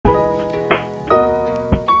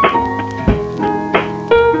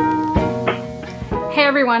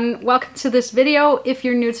everyone, welcome to this video. If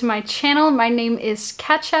you're new to my channel, my name is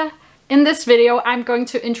Katja. In this video, I'm going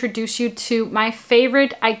to introduce you to my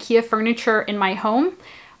favorite IKEA furniture in my home.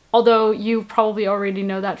 Although you probably already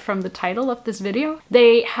know that from the title of this video.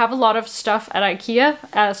 They have a lot of stuff at IKEA,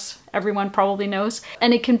 as everyone probably knows,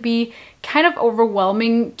 and it can be kind of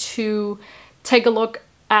overwhelming to take a look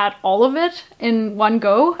at all of it in one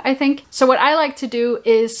go, I think. So what I like to do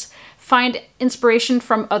is find inspiration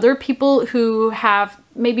from other people who have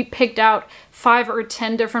maybe picked out 5 or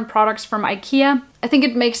 10 different products from IKEA. I think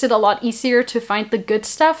it makes it a lot easier to find the good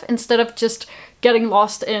stuff instead of just getting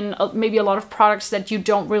lost in maybe a lot of products that you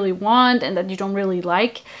don't really want and that you don't really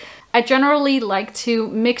like. I generally like to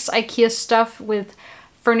mix IKEA stuff with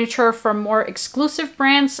furniture from more exclusive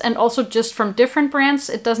brands and also just from different brands.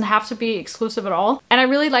 It doesn't have to be exclusive at all. And I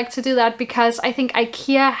really like to do that because I think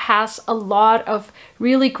IKEA has a lot of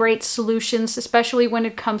really great solutions, especially when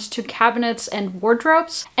it comes to cabinets and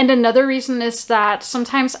wardrobes. And another reason is that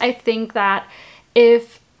sometimes I think that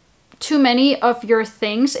if too many of your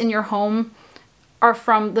things in your home are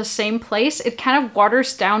from the same place, it kind of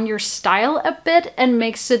waters down your style a bit and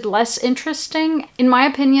makes it less interesting. In my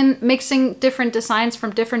opinion, mixing different designs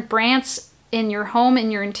from different brands in your home,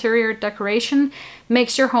 in your interior decoration,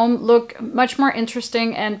 makes your home look much more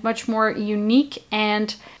interesting and much more unique,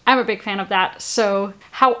 and I'm a big fan of that. So,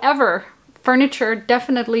 however, furniture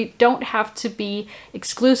definitely don't have to be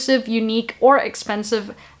exclusive, unique, or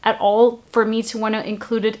expensive at all for me to want to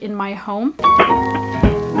include it in my home.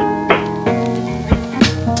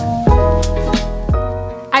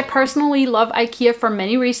 I personally love IKEA for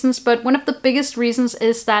many reasons, but one of the biggest reasons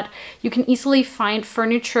is that you can easily find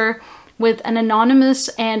furniture with an anonymous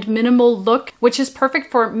and minimal look, which is perfect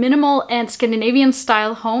for minimal and Scandinavian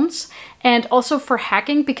style homes, and also for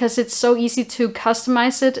hacking because it's so easy to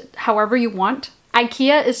customize it however you want.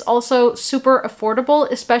 IKEA is also super affordable,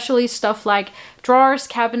 especially stuff like drawers,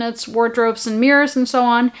 cabinets, wardrobes, and mirrors and so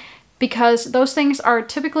on, because those things are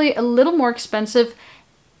typically a little more expensive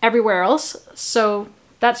everywhere else. So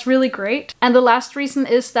that's really great. And the last reason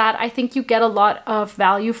is that I think you get a lot of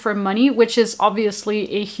value for money, which is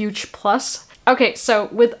obviously a huge plus. Okay, so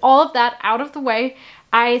with all of that out of the way,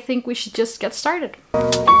 I think we should just get started.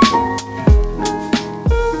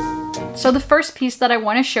 So the first piece that I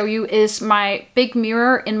want to show you is my big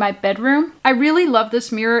mirror in my bedroom. I really love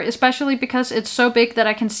this mirror, especially because it's so big that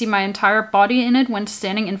I can see my entire body in it when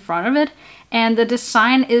standing in front of it. And the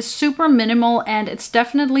design is super minimal, and it's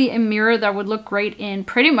definitely a mirror that would look great in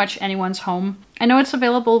pretty much anyone's home. I know it's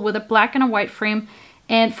available with a black and a white frame,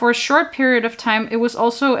 and for a short period of time it was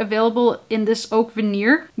also available in this oak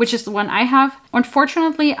veneer, which is the one I have.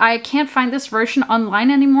 Unfortunately, I can't find this version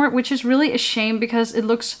online anymore, which is really a shame because it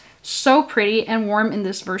looks so pretty and warm in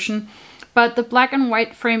this version. But the black and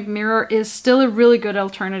white framed mirror is still a really good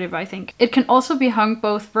alternative, I think. It can also be hung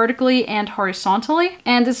both vertically and horizontally,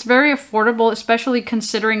 and it's very affordable, especially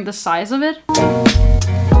considering the size of it.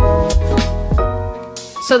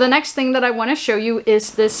 So the next thing that I want to show you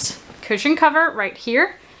is this cushion cover right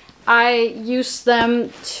here. I use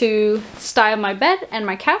them to style my bed and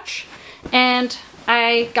my couch, and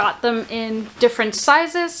I got them in different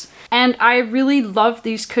sizes. And I really love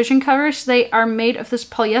these cushion covers. They are made of this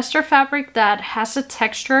polyester fabric that has a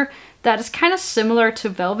texture that is kind of similar to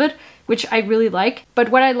velvet, which I really like. But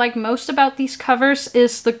what I like most about these covers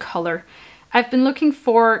is the color. I've been looking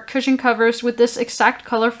for cushion covers with this exact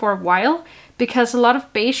color for a while, because a lot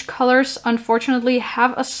of beige colors unfortunately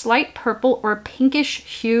have a slight purple or pinkish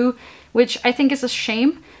hue, which I think is a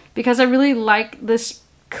shame because I really like this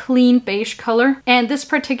clean beige color, and this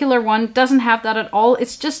particular one doesn't have that at all.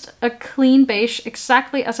 It's just a clean beige,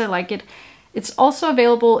 exactly as I like it. It's also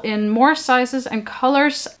available in more sizes and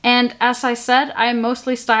colors, and as I said, I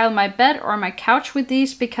mostly style my bed or my couch with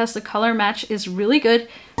these because the color match is really good.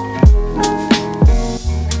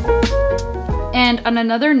 And on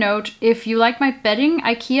another note, if you like my bedding,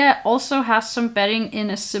 IKEA also has some bedding in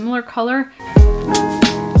a similar color.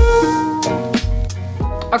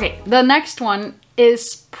 Okay, the next one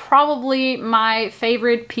is probably my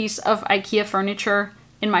favorite piece of IKEA furniture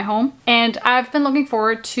in my home, and I've been looking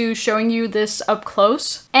forward to showing you this up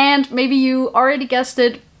close. And maybe you already guessed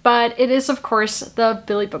it, but it is of course the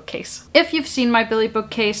Billy bookcase. If you've seen my Billy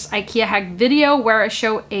bookcase IKEA hack video where I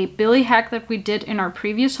show a Billy hack that we did in our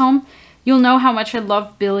previous home, you'll know how much I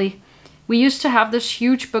love Billy. We used to have this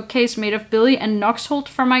huge bookcase made of Billy and Knoxholt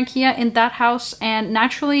from IKEA in that house, and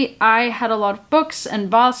naturally I had a lot of books and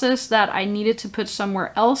vases that I needed to put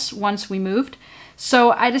somewhere else once we moved.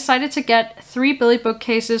 So I decided to get 3 Billy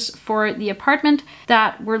bookcases for the apartment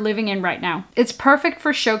that we're living in right now. It's perfect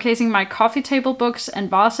for showcasing my coffee table books and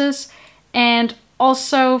vases, and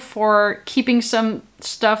also for keeping some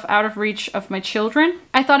stuff out of reach of my children.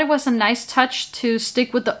 I thought it was a nice touch to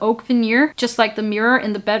stick with the oak veneer, just like the mirror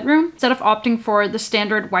in the bedroom, instead of opting for the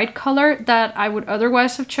standard white color that I would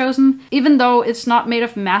otherwise have chosen. Even though it's not made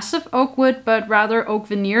of massive oak wood, but rather oak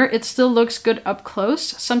veneer, it still looks good up close.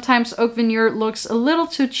 Sometimes oak veneer looks a little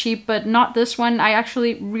too cheap, but not this one. I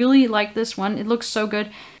actually really like this one. It looks so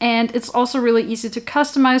good. And it's also really easy to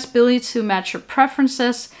customize Billy to match your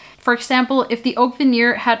preferences. For example, if the oak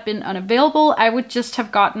veneer had been unavailable, I would just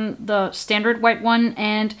have gotten the standard white one,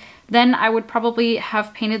 and then I would probably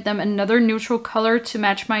have painted them another neutral color to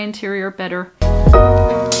match my interior better.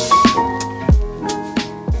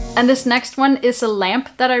 And this next one is a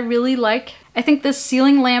lamp that I really like. I think this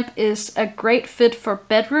ceiling lamp is a great fit for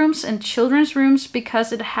bedrooms and children's rooms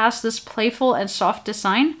because it has this playful and soft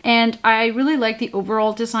design. And I really like the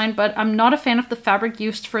overall design, but I'm not a fan of the fabric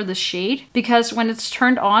used for the shade because when it's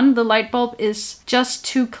turned on, the light bulb is just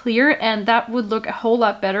too clear, and that would look a whole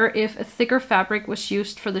lot better if a thicker fabric was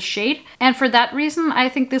used for the shade. And for that reason, I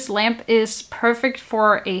think this lamp is perfect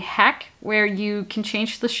for a hack where you can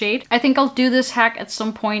change the shade. I think I'll do this hack at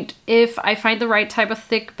some point if I find the right type of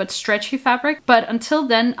thick but stretchy fabric, but until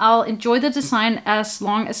then I'll enjoy the design as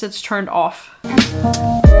long as it's turned off.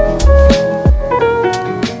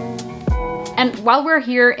 And while we're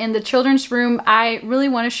here in the children's room, I really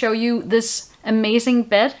want to show you this amazing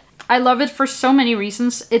bed. I love it for so many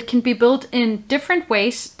reasons. It can be built in different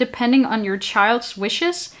ways depending on your child's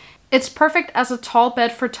wishes. It's perfect as a tall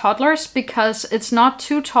bed for toddlers because it's not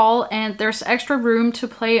too tall and there's extra room to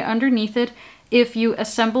play underneath it if you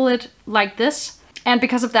assemble it like this. And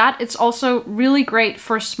because of that, it's also really great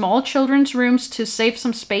for small children's rooms to save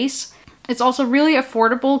some space. It's also really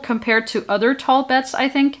affordable compared to other tall beds, I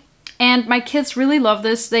think. And my kids really love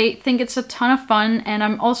this. They think it's a ton of fun, and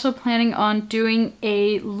I'm also planning on doing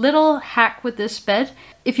a little hack with this bed.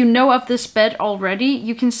 If you know of this bed already,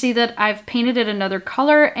 you can see that I've painted it another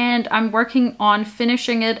color and I'm working on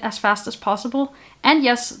finishing it as fast as possible. And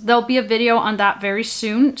yes, there'll be a video on that very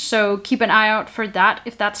soon, so keep an eye out for that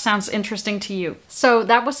if that sounds interesting to you. So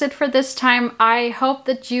that was it for this time. I hope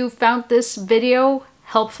that you found this video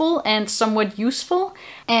helpful and somewhat useful.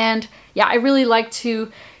 And yeah, I really like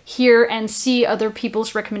to hear and see other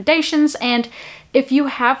people's recommendations. And if you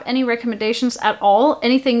have any recommendations at all,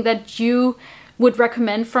 anything that you would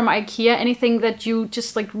recommend from IKEA, anything that you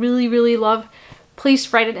just like really love,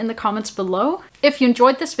 please write it in the comments below. If you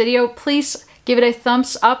enjoyed this video, please give it a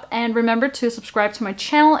thumbs up and remember to subscribe to my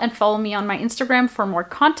channel and follow me on my Instagram for more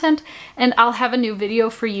content, and I'll have a new video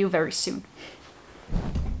for you very soon.